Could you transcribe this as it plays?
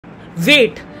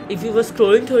Wait, if you were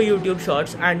scrolling through YouTube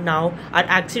shorts and now are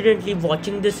accidentally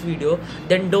watching this video,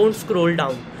 then don't scroll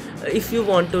down. If you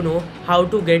want to know how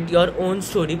to get your own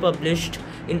story published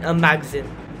in a magazine.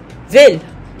 Well,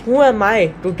 who am I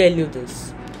to tell you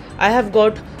this? I have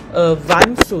got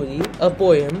one story, a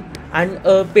poem, and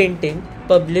a painting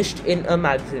published in a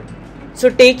magazine. So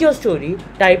take your story,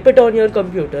 type it on your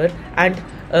computer, and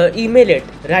email it,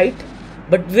 right?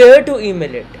 But where to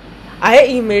email it? I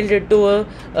emailed it to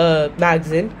a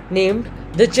magazine named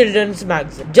The Children's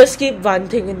Magazine. Just keep one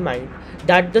thing in mind,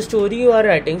 that the story you are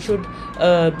writing should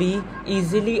be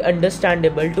easily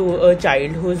understandable to a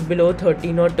child who is below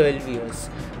 13 or 12 years.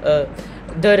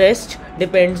 The rest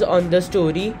depends on the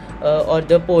story or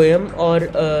the poem or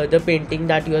the painting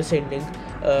that you are sending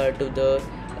to the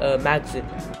magazine.